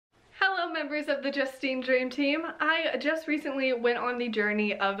members of the Justine Dream Team. I just recently went on the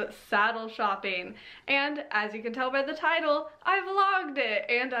journey of saddle shopping, and as you can tell by the title, I vlogged it,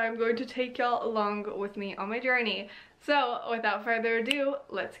 and I'm going to take y'all along with me on my journey. So without further ado,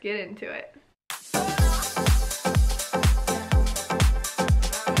 let's get into it.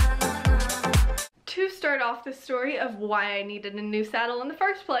 To start off the story of why I needed a new saddle in the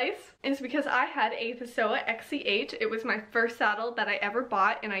first place is because I had a Pessoa XCH. It was my first saddle that I ever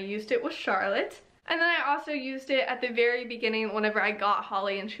bought, and I used it with Charlotte. And then I also used it at the very beginning whenever I got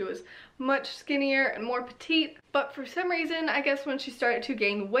Holly, and she was much skinnier and more petite. But for some reason, I guess when she started to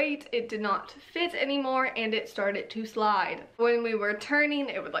gain weight, it did not fit anymore and it started to slide. When we were turning,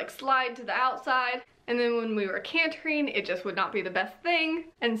 it would like slide to the outside. And then when we were cantering, it just would not be the best thing.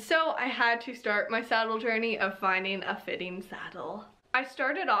 And so I had to start my saddle journey of finding a fitting saddle. I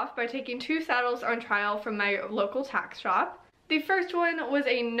started off by taking 2 saddles on trial from my local tack shop. The first one was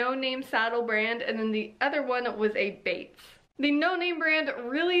a no-name saddle brand, and then the other one was a Bates. The no-name brand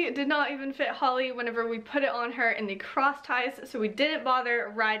really did not even fit Holly whenever we put it on her in the cross ties, so we didn't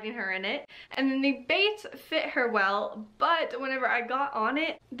bother riding her in it. And then the Bates fit her well, but whenever I got on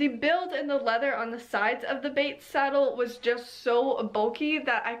it, the build and the leather on the sides of the Bates saddle was just so bulky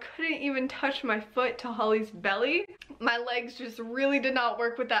that I couldn't even touch my foot to Holly's belly. My legs just really did not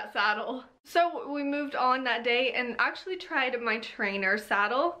work with that saddle. So we moved on that day and actually tried my trainer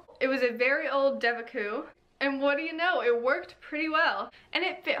saddle. It was a very old Devaku. And what do you know, it worked pretty well. And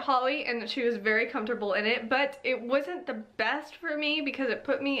it fit Holly and she was very comfortable in it, but it wasn't the best for me because it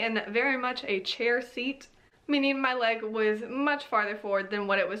put me in very much a chair seat, meaning my leg was much farther forward than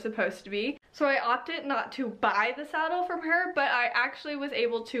what it was supposed to be. So I opted not to buy the saddle from her, but I actually was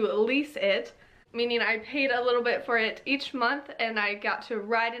able to lease it, meaning I paid a little bit for it each month and I got to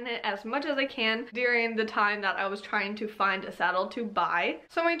ride in it as much as I can during the time that I was trying to find a saddle to buy.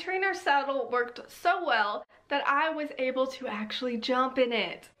 So my trainer saddle worked so well that I was able to actually jump in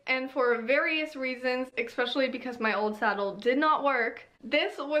it. And for various reasons, especially because my old saddle did not work,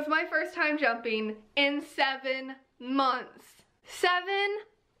 this was my first time jumping in 7 months. 7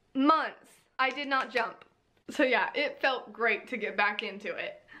 months I did not jump. So yeah, it felt great to get back into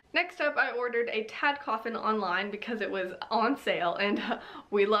it. Next up, I ordered a Tad coffin online because it was on sale, and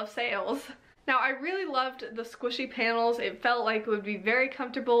we love sales. Now, I really loved the squishy panels. It felt like it would be very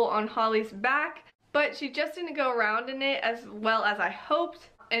comfortable on Holly's back, but she just didn't go around in it as well as I hoped,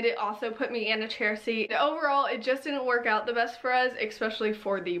 and it also put me in a chair seat. Overall, it just didn't work out the best for us, especially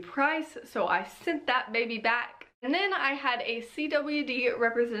for the price, so I sent that baby back. And then I had a CWD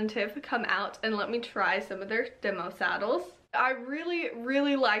representative come out and let me try some of their demo saddles. I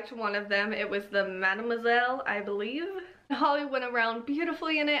really liked one of them. It was the Mademoiselle, I believe. Holly went around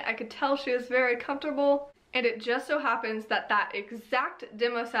beautifully in it. I could tell she was very comfortable. And it just so happens that that exact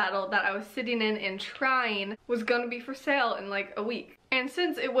demo saddle that I was sitting in and trying was gonna be for sale in like a week. And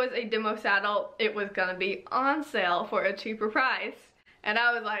since it was a demo saddle, it was gonna be on sale for a cheaper price. And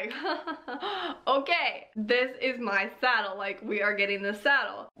I was like, okay, this is my saddle, like we are getting this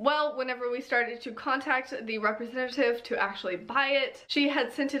saddle. Well, whenever we started to contact the representative to actually buy it, she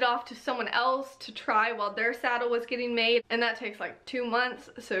had sent it off to someone else to try while their saddle was getting made, and that takes like 2 months.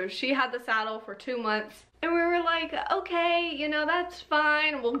 So she had the saddle for 2 months, and we were like, okay, you know, that's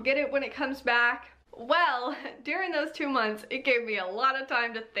fine, we'll get it when it comes back. Well, during those 2 months, it gave me a lot of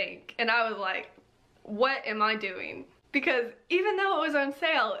time to think, and I was like, what am I doing? Because even though it was on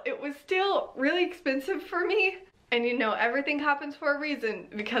sale, it was still really expensive for me. And you know, everything happens for a reason,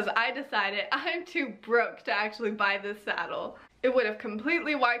 because I decided I'm too broke to actually buy this saddle. It would have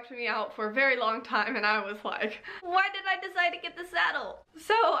completely wiped me out for a very long time, and I was like, why did I decide to get the saddle?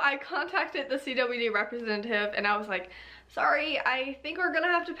 So I contacted the CWD representative and I was like, sorry, I think we're gonna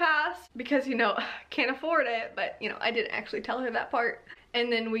have to pass because, you know, can't afford it. But, you know, I didn't actually tell her that part. And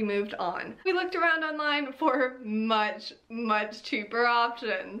then we moved on. We looked around online for much cheaper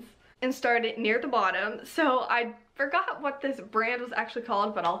options and started near the bottom. So I forgot what this brand was actually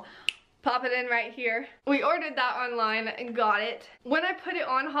called, but I'll pop it in right here. We ordered that online and got it. When I put it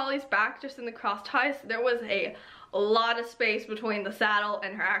on Holly's back, just in the cross ties, there was a lot of space between the saddle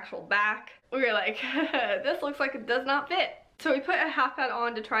and her actual back. We were like, this looks like it does not fit. So we put a half pad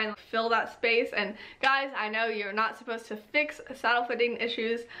on to try and fill that space, and guys, I know you're not supposed to fix saddle fitting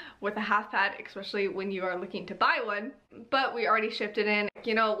issues with a half pad, especially when you are looking to buy one, but we already shipped it in.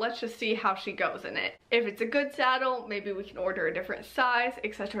 You know, let's just see how she goes in it. If it's a good saddle, maybe we can order a different size,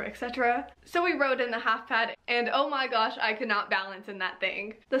 etc, etc. So we rode in the half pad, and oh my gosh, I could not balance in that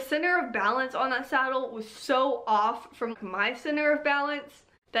thing. The center of balance on that saddle was so off from my center of balance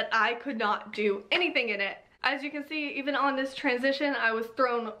that I could not do anything in it. As you can see, even on this transition, I was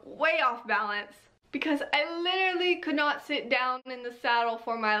thrown way off balance because I literally could not sit down in the saddle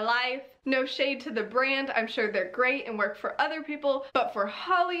for my life. No shade to the brand, I'm sure they're great and work for other people, but for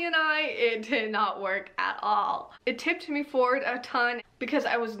Holly and I, it did not work at all. It tipped me forward a ton because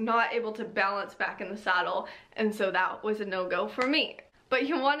I was not able to balance back in the saddle, and so that was a no-go for me. But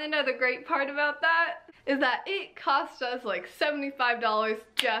you want to know the great part about that? Is that it cost us like $75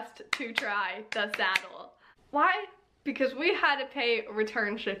 just to try the saddle. Why? Because we had to pay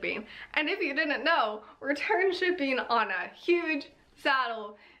return shipping. And if you didn't know, return shipping on a huge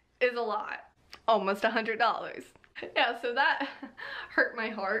saddle is a lot. Almost $100. Yeah, so that hurt my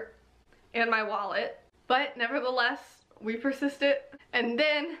heart and my wallet. But nevertheless, we persisted. And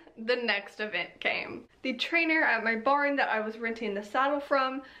then the next event came. The trainer at my barn that I was renting the saddle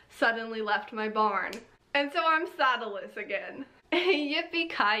from suddenly left my barn. And so I'm saddleless again.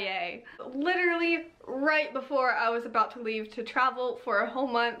 Yippee-ki-yay. Literally right before I was about to leave to travel for a whole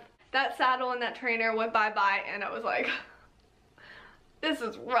month, that saddle and that trainer went bye-bye, and I was like, this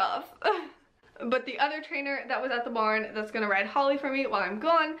is rough. But the other trainer that was at the barn that's gonna ride Holly for me while I'm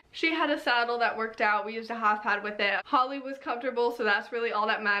gone, she had a saddle that worked out. We used a half pad with it. Holly was comfortable, so that's really all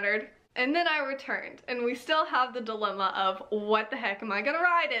that mattered. And then I returned, and we still have the dilemma of what the heck am I gonna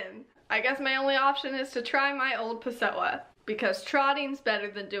ride in? I guess my only option is to try my old Pessoa, because trotting's better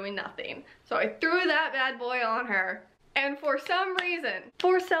than doing nothing. So I threw that bad boy on her, and for some reason,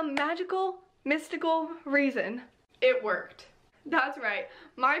 for some magical, mystical reason, it worked. That's right,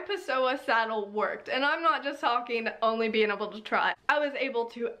 my Pessoa saddle worked, and I'm not just talking only being able to trot. I was able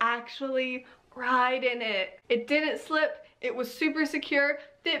to actually ride in it. It didn't slip, it was super secure,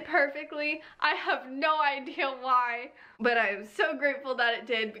 fit perfectly. I have no idea why, but I am so grateful that it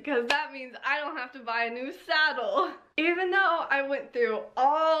did, because that means I don't have to buy a new saddle. Even though I went through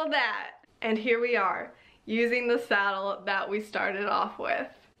all that, and here we are, using the saddle that we started off with.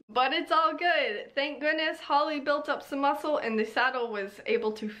 But it's all good. Thank goodness Holly built up some muscle and the saddle was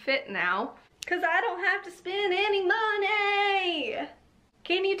able to fit now, because I don't have to spend any money.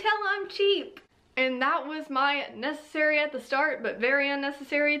 Can you tell I'm cheap? And that was my necessary at the start, but very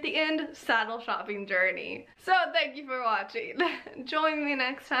unnecessary at the end, saddle shopping journey. So thank you for watching. Join me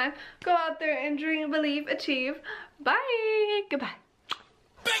next time. Go out there and dream, believe, achieve. Bye. Goodbye.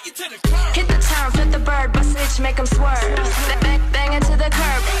 Hit the turn, flip the bird, bust it, make them swerve. Bang into the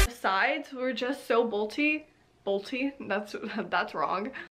curb. The sides were just so bolty. That's wrong.